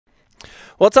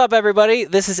What's up, everybody?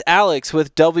 This is Alex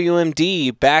with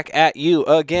WMD back at you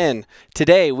again.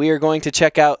 Today we are going to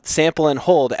check out sample and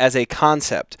hold as a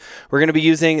concept. We're going to be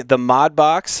using the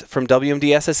Modbox from WMD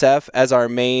SSF as our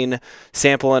main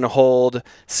sample and hold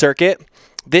circuit.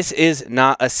 This is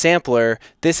not a sampler.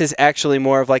 This is actually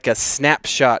more of like a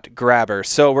snapshot grabber.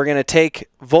 So we're going to take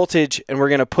voltage and we're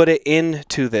going to put it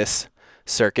into this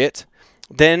circuit.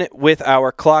 Then with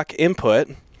our clock input,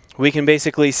 we can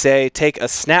basically say take a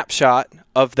snapshot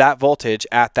of that voltage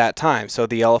at that time. So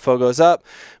the LFO goes up,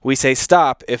 we say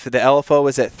stop. If the LFO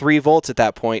is at 3 volts at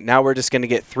that point, now we're just going to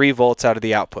get 3 volts out of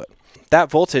the output. That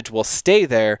voltage will stay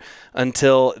there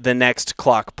until the next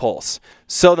clock pulse.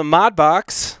 So the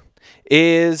Modbox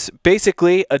is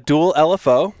basically a dual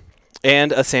LFO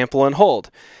and a sample and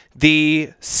hold.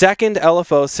 The second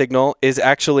LFO signal is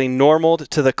actually normaled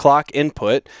to the clock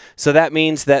input, so that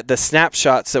means that the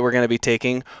snapshots that we're going to be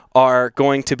taking are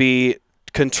going to be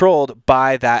controlled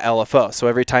by that LFO. So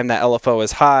every time that LFO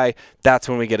is high, that's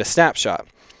when we get a snapshot.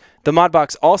 The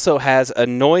Modbox also has a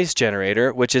noise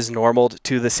generator, which is normaled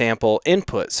to the sample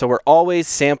input. So we're always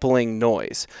sampling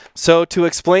noise. So to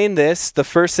explain this, the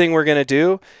first thing we're going to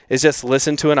do is just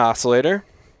listen to an oscillator.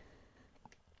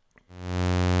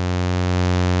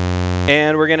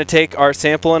 And we're going to take our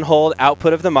sample and hold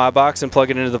output of the Modbox and plug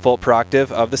it into the volt per octave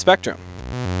of the spectrum.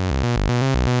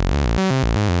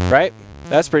 Right?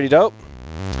 That's pretty dope.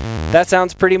 That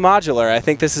sounds pretty modular. I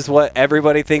think this is what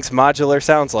everybody thinks modular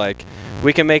sounds like.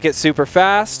 We can make it super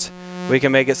fast. We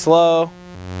can make it slow.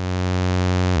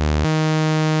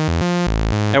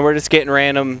 And we're just getting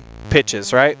random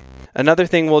pitches, right? Another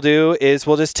thing we'll do is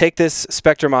we'll just take this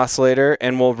spectrum oscillator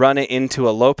and we'll run it into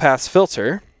a low-pass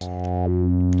filter.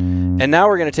 And now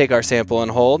we're going to take our sample and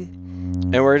hold,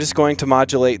 and we're just going to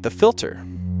modulate the filter.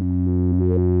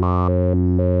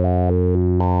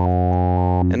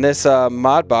 And this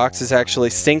Modbox is actually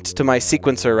synced to my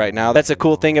sequencer right now. That's a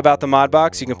cool thing about the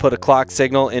Modbox. You can put a clock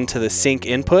signal into the sync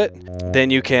input.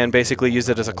 Then you can basically use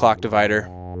it as a clock divider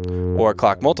or a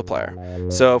clock multiplier.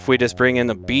 So if we just bring in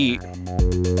the beat,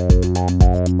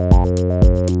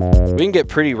 we can get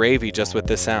pretty ravey just with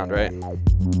this sound, right?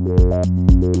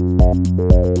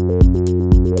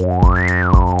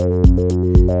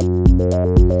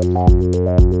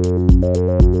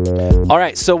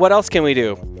 Alright, so what else can we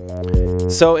do?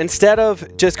 So instead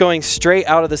of just going straight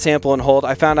out of the sample and hold,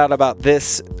 I found out about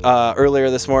this earlier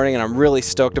this morning and I'm really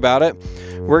stoked about it.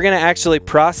 We're going to actually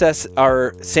process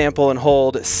our sample and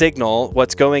hold signal,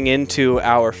 what's going into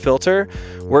our filter.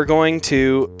 We're going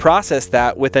to process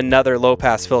that with another low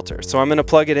pass filter. So I'm going to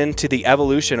plug it into the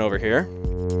Evolution over here,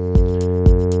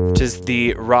 which is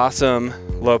the Rossum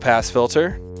low pass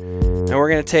filter. And we're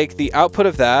going to take the output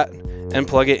of that and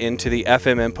plug it into the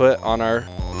FM input on our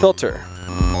filter.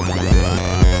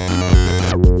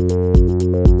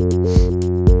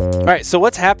 Alright, so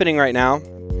what's happening right now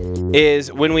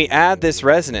is when we add this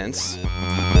resonance,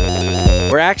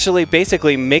 we're actually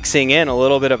basically mixing in a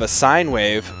little bit of a sine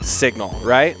wave signal,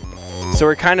 right? So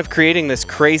we're kind of creating this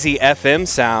crazy FM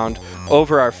sound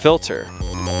over our filter.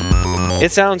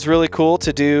 It sounds really cool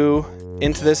to do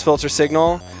into this filter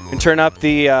signal. And turn up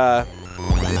the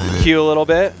Q a little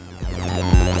bit.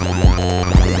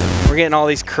 We're getting all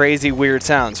these crazy weird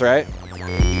sounds, right?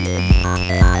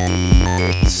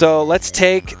 So let's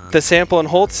take the sample and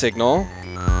hold signal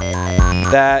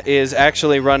that is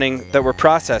actually running, that we're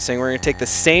processing. We're going to take the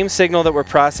same signal that we're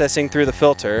processing through the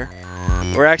filter.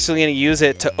 We're actually going to use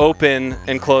it to open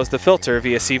and close the filter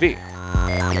via CV.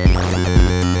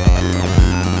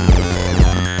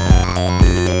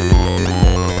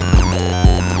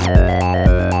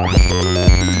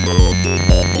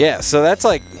 Yeah, so that's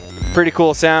like pretty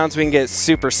cool sounds. We can get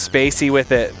super spacey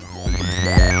with it.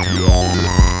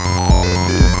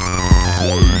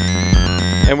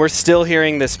 And we're still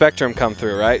hearing the spectrum come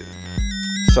through, right?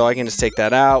 So I can just take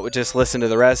that out. We just listen to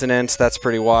the resonance. That's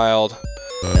pretty wild.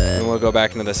 And we'll go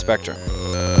back into the spectrum.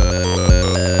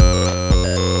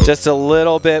 Just a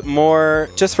little bit more,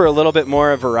 just for a little bit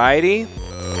more of variety.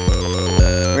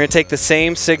 We're going to take the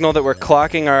same signal that we're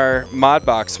clocking our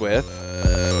Modbox with,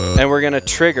 and we're going to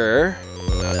trigger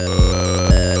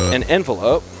an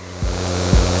envelope.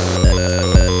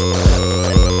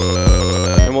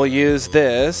 And we'll use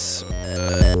this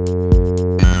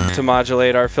to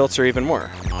modulate our filter even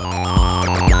more.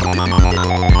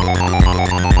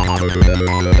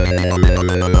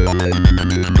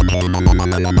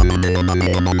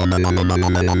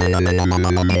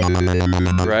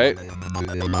 Right?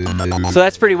 So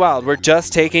that's pretty wild. We're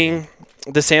just taking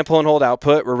the sample and hold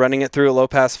output, we're running it through a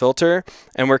low-pass filter,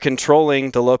 and we're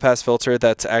controlling the low-pass filter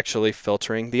that's actually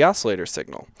filtering the oscillator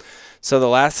signal. So the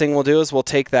last thing we'll do is we'll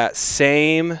take that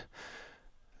same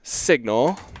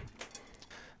signal.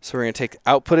 So we're going to take the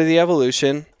output of the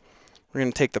evolution. We're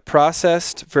going to take the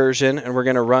processed version and we're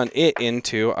going to run it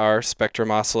into our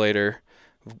spectrum oscillator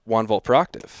 1 volt per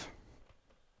octave.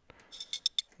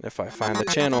 If I find the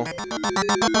channel.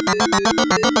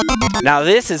 Now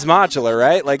this is modular,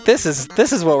 right? Like this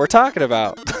is what we're talking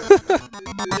about.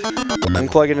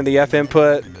 Unplug it into the F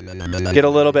input, get a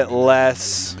little bit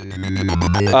less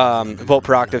volt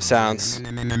per octave sounds. Put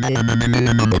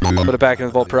it back in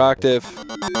the volt per octave.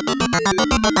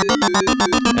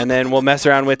 And then we'll mess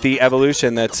around with the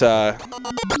evolution that's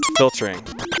filtering.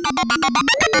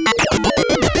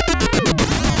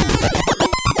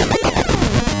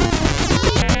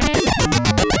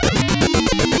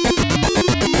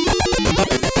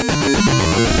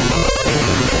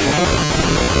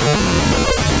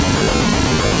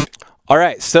 All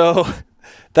right, so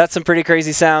that's some pretty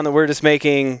crazy sound that we're just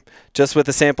making just with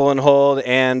the sample and hold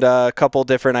and a couple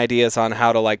different ideas on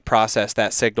how to like process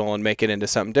that signal and make it into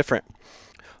something different.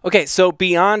 Okay, so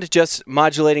beyond just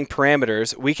modulating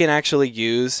parameters, we can actually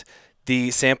use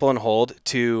the sample and hold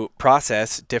to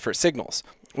process different signals.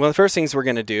 One of the first things we're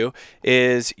going to do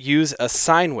is use a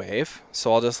sine wave.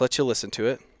 So I'll just let you listen to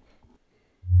it.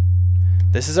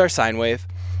 This is our sine wave.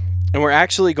 And we're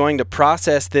actually going to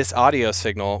process this audio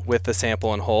signal with the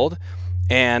sample and hold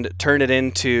and turn it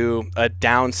into a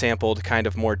downsampled kind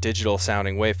of more digital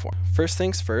sounding waveform. First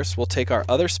things first, we'll take our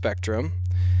other spectrum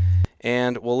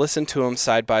and we'll listen to them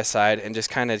side by side and just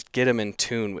kind of get them in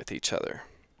tune with each other.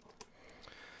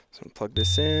 So I'll plug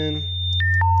this in.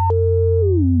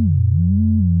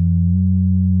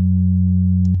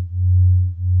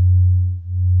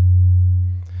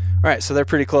 All right, so they're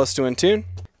pretty close to in tune.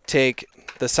 Take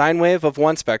the sine wave of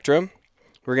one spectrum,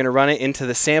 we're going to run it into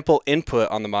the sample input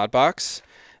on the Modbox,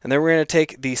 and then we're going to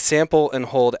take the sample and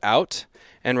hold out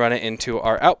and run it into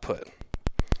our output.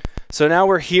 So now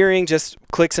we're hearing just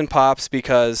clicks and pops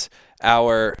because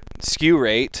our skew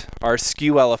rate, our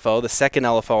skew LFO, the second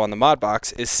LFO on the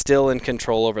Modbox, is still in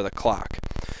control over the clock.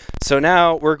 So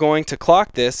now we're going to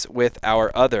clock this with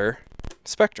our other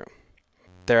spectrum.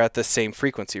 They're at the same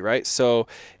frequency, right? So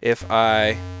if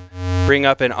I bring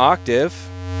up an octave,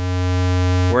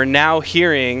 we're now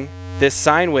hearing this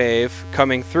sine wave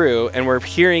coming through and we're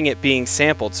hearing it being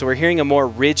sampled. So we're hearing a more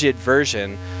rigid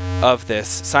version of this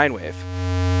sine wave.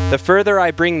 The further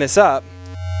I bring this up,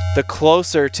 the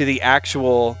closer to the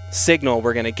actual signal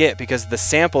we're going to get because the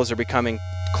samples are becoming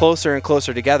closer and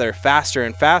closer together, faster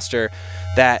and faster,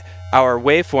 that our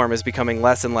waveform is becoming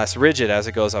less and less rigid as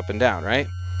it goes up and down, right?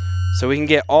 So we can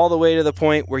get all the way to the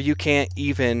point where you can't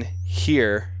even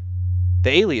hear the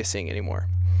aliasing anymore.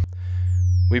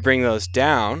 We bring those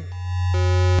down,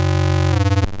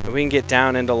 and we can get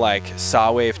down into like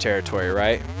saw wave territory,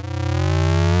 right?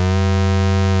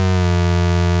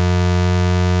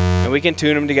 And we can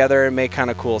tune them together and make kind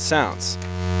of cool sounds.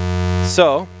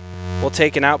 So we'll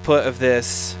take an output of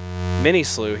this mini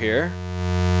slew here,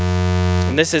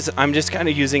 and this is, I'm just kind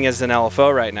of using as an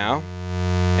LFO right now,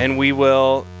 and we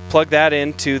will plug that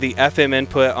into the FM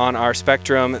input on our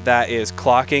spectrum that is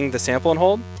clocking the sample and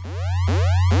hold.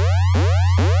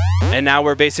 And now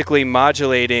we're basically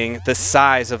modulating the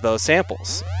size of those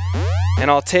samples.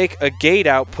 And I'll take a gate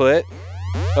output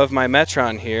of my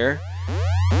Metron here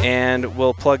and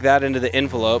we'll plug that into the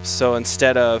envelope. So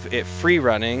instead of it free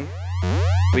running,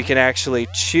 we can actually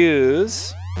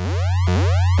choose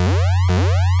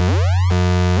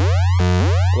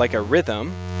like a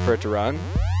rhythm for it to run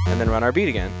and then run our beat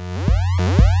again.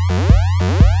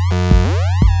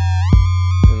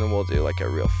 And then we'll do like a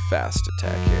real fast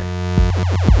attack here.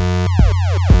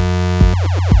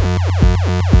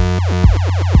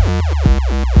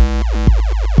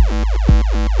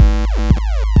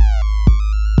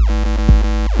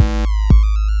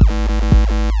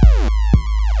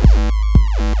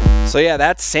 So yeah,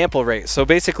 that's sample rate. So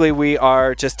basically we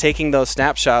are just taking those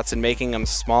snapshots and making them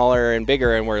smaller and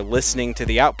bigger, and we're listening to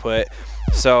the output.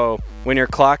 So when you're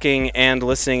clocking and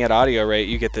listening at audio rate,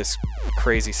 you get this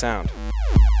crazy sound.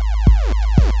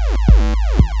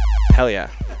 Hell yeah.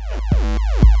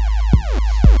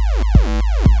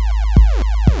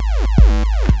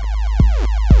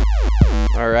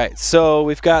 All right, so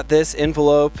we've got this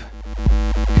envelope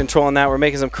controlling that. We're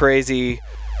making some crazy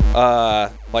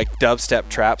like dubstep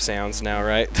trap sounds now,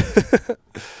 right?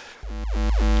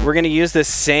 We're gonna use this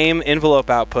same envelope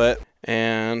output,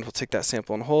 and we'll take that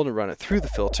sample and hold and run it through the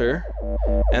filter,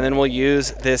 and then we'll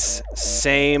use this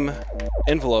same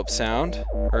envelope sound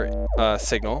or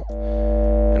signal,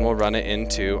 and we'll run it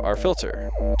into our filter.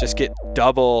 Just get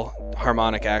double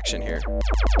harmonic action here.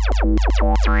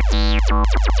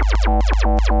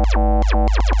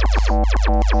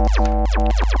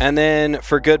 And then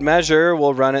for good measure,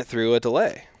 we'll run it through a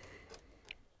delay.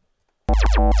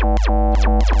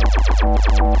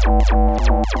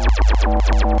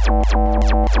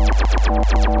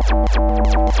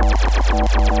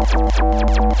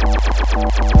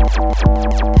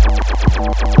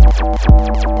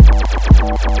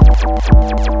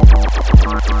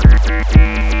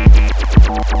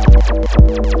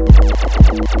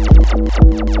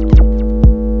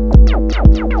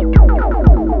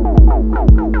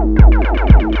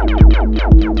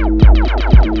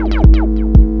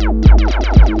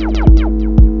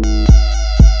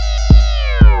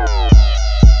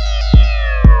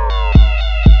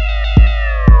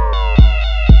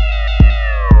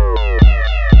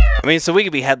 I mean, so we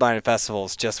could be headlining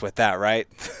festivals just with that, right?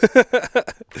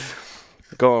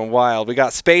 Going wild. We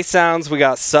got space sounds, we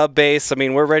got sub bass. I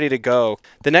mean, we're ready to go.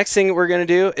 The next thing we're going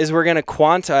to do is we're going to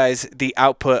quantize the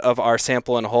output of our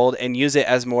sample and hold and use it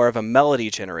as more of a melody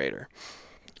generator.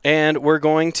 And we're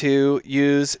going to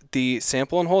use the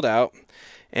sample and hold out.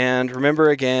 And remember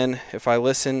again, if we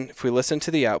listen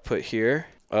to the output here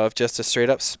of just a straight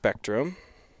up spectrum,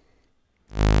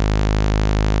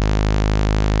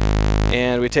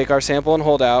 and we take our sample and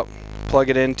hold out, plug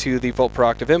it into the volt per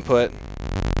octave input,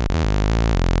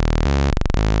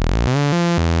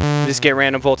 we just get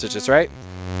random voltages, right?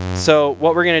 So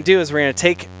what we're going to do is we're going to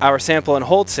take our sample and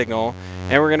hold signal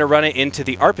and we're going to run it into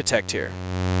the arpeggiator here.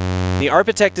 The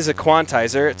arpeggiator is a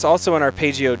quantizer. It's also an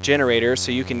arpeggiator generator,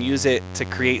 so you can use it to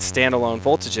create standalone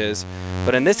voltages.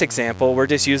 But in this example, we're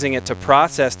just using it to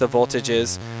process the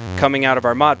voltages coming out of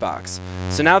our Modbox.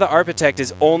 So now the arpeggiator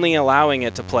is only allowing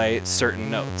it to play certain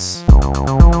notes.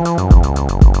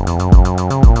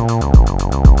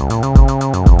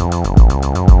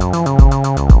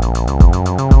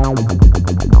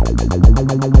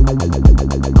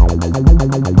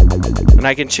 And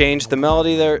I can change the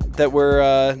melody that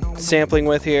we're sampling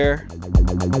with here,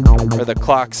 or the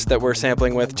clocks that we're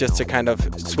sampling with, just to kind of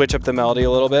switch up the melody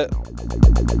a little bit.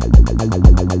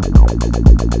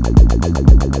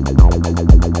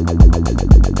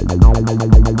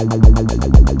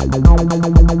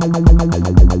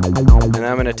 And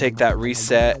I'm going to take that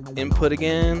reset input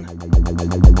again.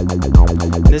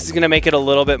 This is going to make it a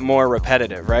little bit more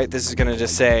repetitive, right? This is going to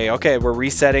just say, okay, we're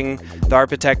resetting the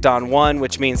arpeggiator on 1,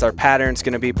 which means our pattern's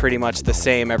going to be pretty much the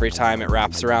same every time it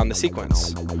wraps around the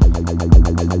sequence.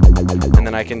 And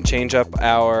then I can change up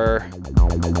our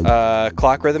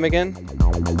clock rhythm again.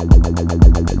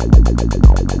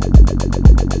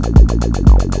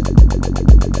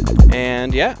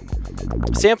 And yeah,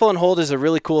 sample and hold is a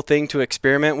really cool thing to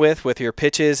experiment with your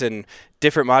pitches and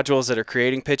different modules that are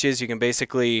creating pitches. You can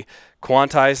basically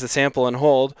quantize the sample and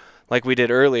hold like we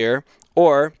did earlier,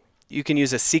 or you can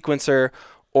use a sequencer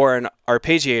or an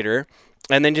arpeggiator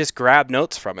and then just grab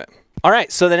notes from it. All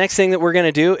right, so the next thing that we're going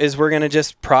to do is we're going to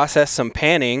just process some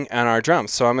panning on our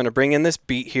drums. So I'm going to bring in this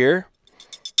beat here,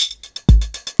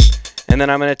 and then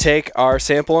I'm going to take our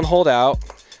sample and hold out.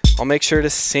 I'll make sure to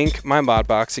sync my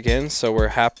Modbox again so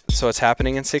it's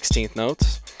happening in 16th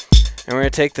notes. And we're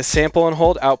going to take the sample and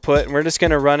hold output and we're just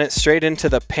going to run it straight into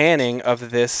the panning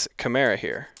of this camera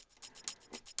here.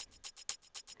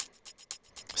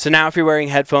 So now if you're wearing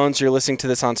headphones, you're listening to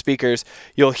this on speakers,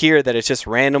 you'll hear that it's just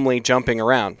randomly jumping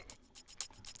around.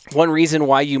 One reason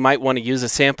why you might want to use a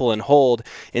sample and hold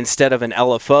instead of an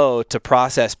LFO to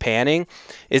process panning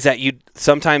is that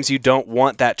sometimes you don't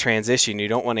want that transition. You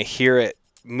don't want to hear it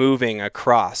moving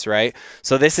across, right?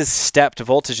 So this is stepped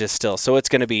voltages still. So it's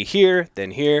going to be here, then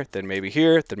maybe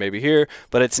here, then maybe here,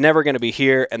 but it's never going to be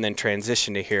here and then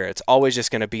transition to here. It's always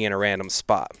just going to be in a random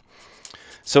spot.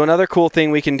 So another cool thing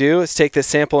we can do is take this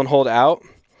sample and hold out.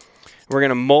 We're going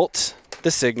to mult the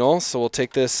signal. So we'll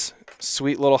take this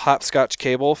sweet little hopscotch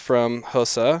cable from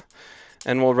HOSA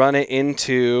and we'll run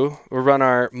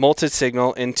our multed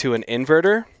signal into an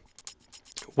inverter.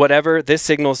 Whatever this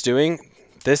signal is doing,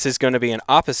 this is going to be an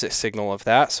opposite signal of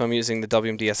that, so I'm using the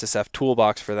WMD-SSF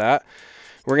toolbox for that.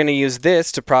 We're going to use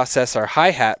this to process our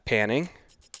hi-hat panning.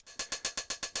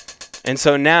 And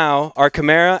so now our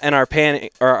camera and our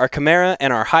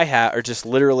hi-hat are just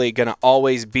literally going to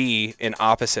always be in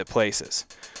opposite places,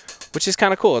 which is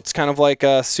kind of cool. It's kind of like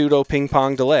a pseudo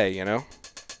ping-pong delay, you know?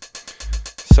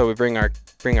 So we bring our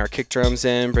kick drums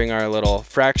in, bring our little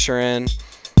fracture in,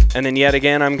 and then yet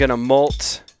again I'm going to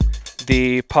mult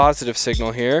the positive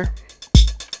signal here,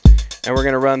 and we're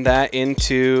going to run that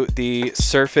into the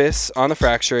surface on the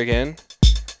fracture again.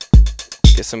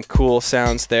 Get some cool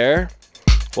sounds there.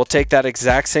 We'll take that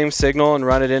exact same signal and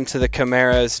run it into the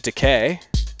Chimera's decay.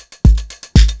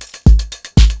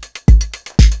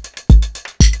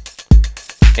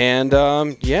 And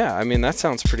yeah, I mean, that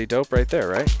sounds pretty dope right there,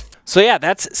 right? So yeah,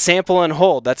 that's sample and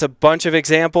hold. That's a bunch of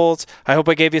examples. I hope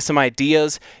I gave you some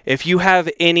ideas. If you have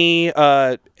any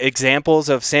examples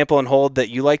of sample and hold that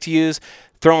you like to use,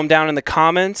 throw them down in the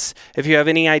comments. If you have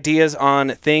any ideas on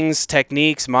things,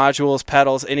 techniques, modules,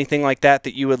 pedals, anything like that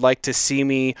that you would like to see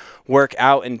me work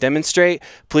out and demonstrate,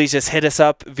 please just hit us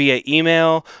up via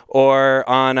email or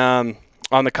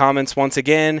on the comments once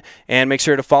again, and make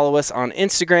sure to follow us on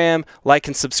Instagram, like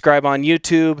and subscribe on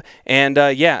YouTube, and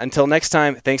yeah, until next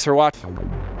time, thanks for watching.